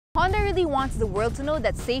Honda really wants the world to know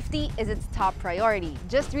that safety is its top priority.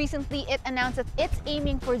 Just recently, it announced that it's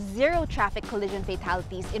aiming for zero traffic collision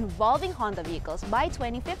fatalities involving Honda vehicles by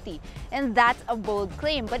 2050. And that's a bold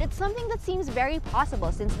claim, but it's something that seems very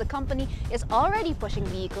possible since the company is already pushing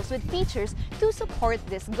vehicles with features to support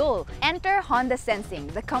this goal. Enter Honda Sensing,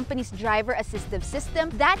 the company's driver assistive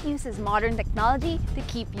system that uses modern technology to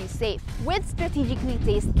keep you safe. With strategically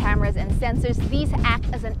placed cameras and sensors, these act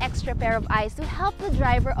as an extra pair of eyes to help the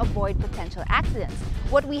driver avoid potential accidents.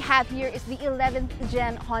 What we have here is the 11th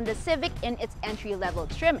gen Honda Civic in its entry-level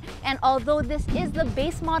trim, and although this is the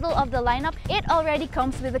base model of the lineup, it already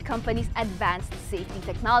comes with the company's advanced safety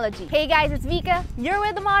technology. Hey guys, it's Vika, you're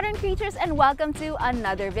with the Modern Creatures, and welcome to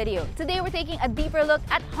another video. Today we're taking a deeper look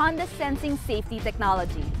at Honda Sensing safety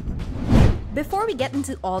technology. Before we get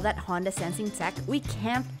into all that Honda Sensing tech, we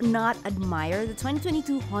can't not admire the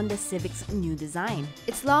 2022 Honda Civic's new design.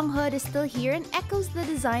 Its long hood is still here and echoes the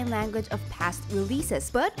design language of past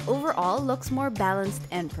releases, but overall looks more balanced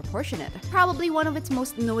and proportionate. Probably one of its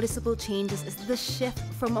most noticeable changes is the shift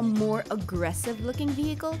from a more aggressive-looking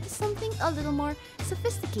vehicle to something a little more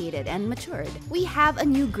sophisticated and matured. We have a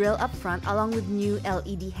new grille up front along with new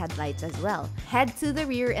LED headlights as well. Head to the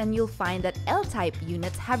rear and you'll find that L-type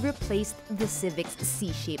units have replaced the Civic's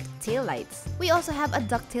C-shaped taillights. We also have a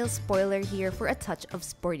ducktail spoiler here for a touch of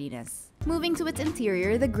sportiness. Moving to its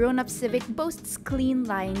interior, the grown-up Civic boasts clean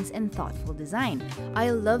lines and thoughtful design. I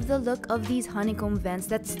love the look of these honeycomb vents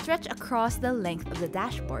that stretch across the length of the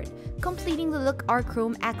dashboard. Completing the look are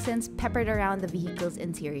chrome accents peppered around the vehicle's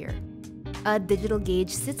interior. A digital gauge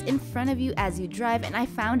sits in front of you as you drive, and I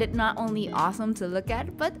found it not only awesome to look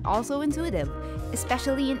at, but also intuitive,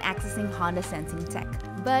 especially in accessing Honda Sensing tech.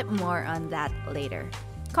 But more on that later.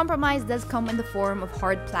 Compromise does come in the form of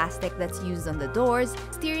hard plastic that's used on the doors,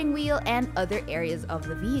 steering wheel, and other areas of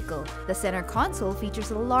the vehicle. The center console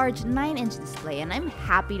features a large 9-inch display, and I'm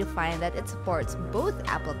happy to find that it supports both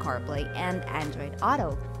Apple CarPlay and Android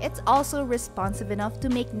Auto. It's also responsive enough to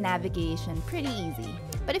make navigation pretty easy.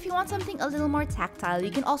 But if you want something a little more tactile,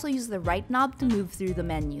 you can also use the right knob to move through the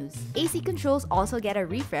menus. AC controls also get a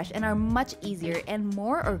refresh and are much easier and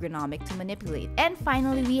more ergonomic to manipulate. And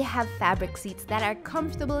finally, we have fabric seats that are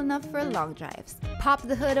comfortable enough for long drives. Pop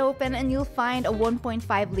the hood open and you'll find a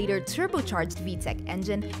 1.5-liter turbocharged VTEC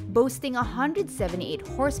engine boasting 178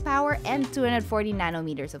 horsepower and 240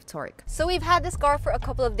 nanometers of torque. So we've had this car for a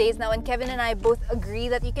couple of days now, and Kevin and I both agree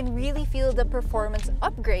that you can really feel the performance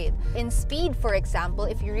upgrade. In speed, for example,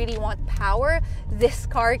 if you really want power, this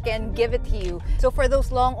car can give it to you. So for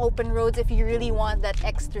those long open roads, if you really want that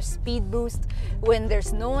extra speed boost when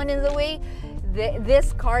there's no one in the way,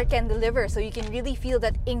 this car can deliver. So you can really feel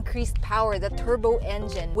that increased power, the turbo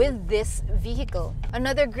engine with this vehicle.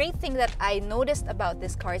 Another great thing that I noticed about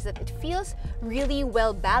this car is that it feels really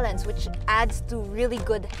well balanced, which adds to really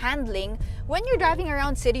good handling when you're driving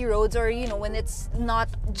around city roads, or when it's not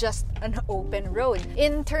just an open road.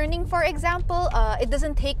 In turning, for example, it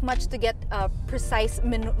doesn't take much to get precise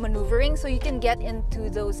maneuvering, so you can get into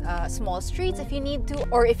those small streets if you need to,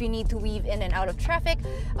 or if you need to weave in and out of traffic.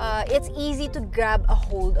 It's easy to grab a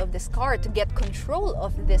hold of this car, to get control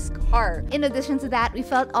of this car. In addition to that, we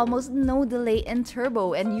felt almost no delay in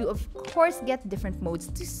turbo, and you of course get different modes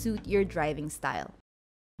to suit your driving style.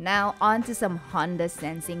 Now on to some Honda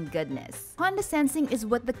Sensing goodness. Honda Sensing is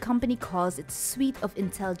what the company calls its suite of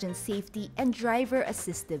intelligent safety and driver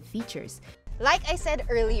assistive features. Like I said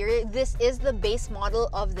earlier, this is the base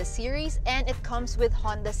model of the series, and it comes with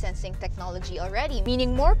Honda Sensing technology already,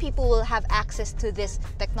 meaning more people will have access to this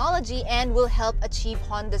technology and will help achieve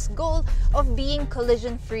Honda's goal of being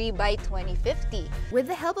collision-free by 2050. With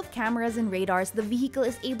the help of cameras and radars, the vehicle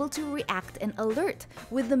is able to react and alert,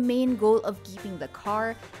 with the main goal of keeping the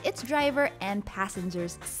car, its driver, and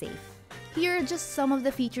passengers safe. Here are just some of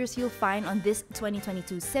the features you'll find on this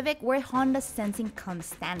 2022 Civic where Honda Sensing comes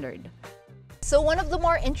standard. So one of the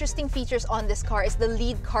more interesting features on this car is the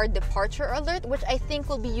lead car departure alert, which I think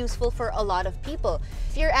will be useful for a lot of people.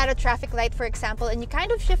 If you're at a traffic light, for example, and you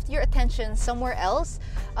kind of shift your attention somewhere else,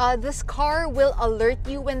 this car will alert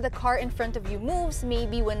you when the car in front of you moves,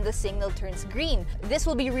 maybe when the signal turns green. This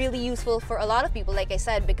will be really useful for a lot of people, like I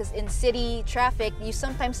said, because in city traffic, you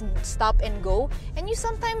sometimes stop and go, and you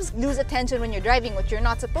sometimes lose attention when you're driving, which you're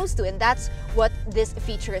not supposed to, and that's what this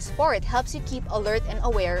feature is for. It helps you keep alert and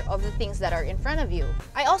aware of the things that are in front of you.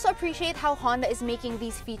 I also appreciate how Honda is making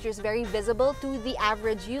these features very visible to the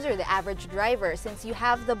average user, the average driver, since you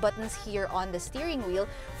have the buttons here on the steering wheel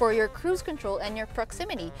for your cruise control and your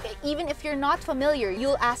proximity. Even if you're not familiar,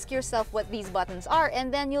 you'll ask yourself what these buttons are,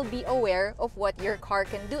 and then you'll be aware of what your car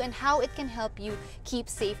can do and how it can help you keep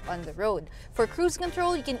safe on the road. For cruise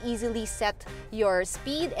control, you can easily set your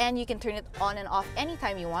speed and you can turn it on and off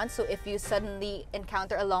anytime you want. So if you suddenly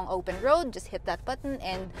encounter a long open road, just hit that button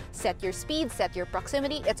and set your speed, set your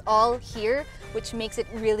proximity. It's all here, which makes it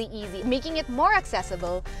really easy. Making it more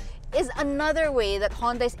accessible is another way that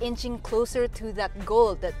Honda is inching closer to that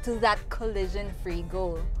goal, to that collision-free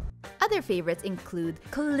goal. Other favorites include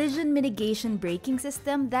collision mitigation braking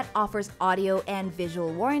system that offers audio and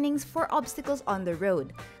visual warnings for obstacles on the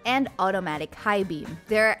road, and automatic high beam.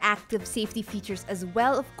 There are active safety features as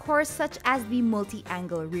well, of course, such as the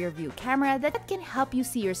multi-angle rear view camera that can help you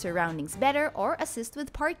see your surroundings better or assist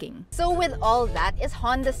with parking. So with all that, is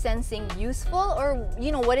Honda Sensing useful, or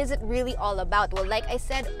what is it really all about? Well, like I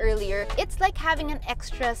said earlier, it's like having an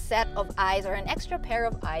extra set of eyes or an extra pair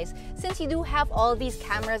of eyes, since you do have all these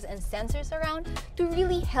cameras and sensors around to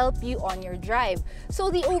really help you on your drive. So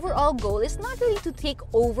the overall goal is not really to take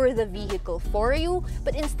over the vehicle for you,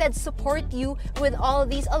 but instead support you with all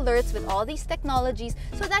these alerts, with all these technologies,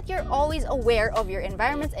 so that you're always aware of your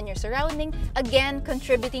environments and your surrounding, again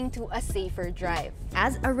contributing to a safer drive.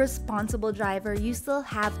 As a responsible driver, you still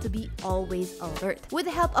have to be always alert. With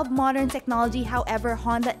the help of modern technology, however,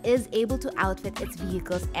 Honda is able to outfit its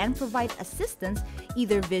vehicles and provide assistance,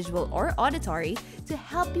 either visual or auditory, to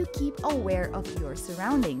help you keep aware of your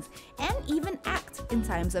surroundings and even act in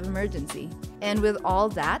times of emergency. And with all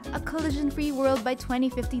that, a collision-free world by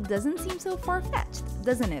 2050 doesn't seem so far-fetched,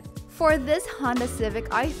 doesn't it? For this Honda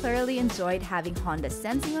Civic, I thoroughly enjoyed having Honda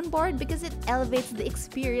Sensing on board because it elevates the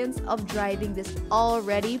experience of driving this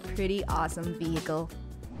already pretty awesome vehicle.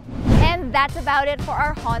 And that's about it for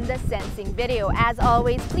our Honda Sensing video. As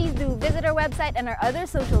always, please do visit our website and our other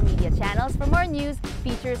social media channels for more news,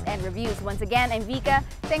 features, and reviews. Once again, I'm Vika.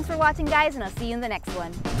 Thanks for watching, guys, and I'll see you in the next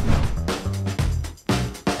one.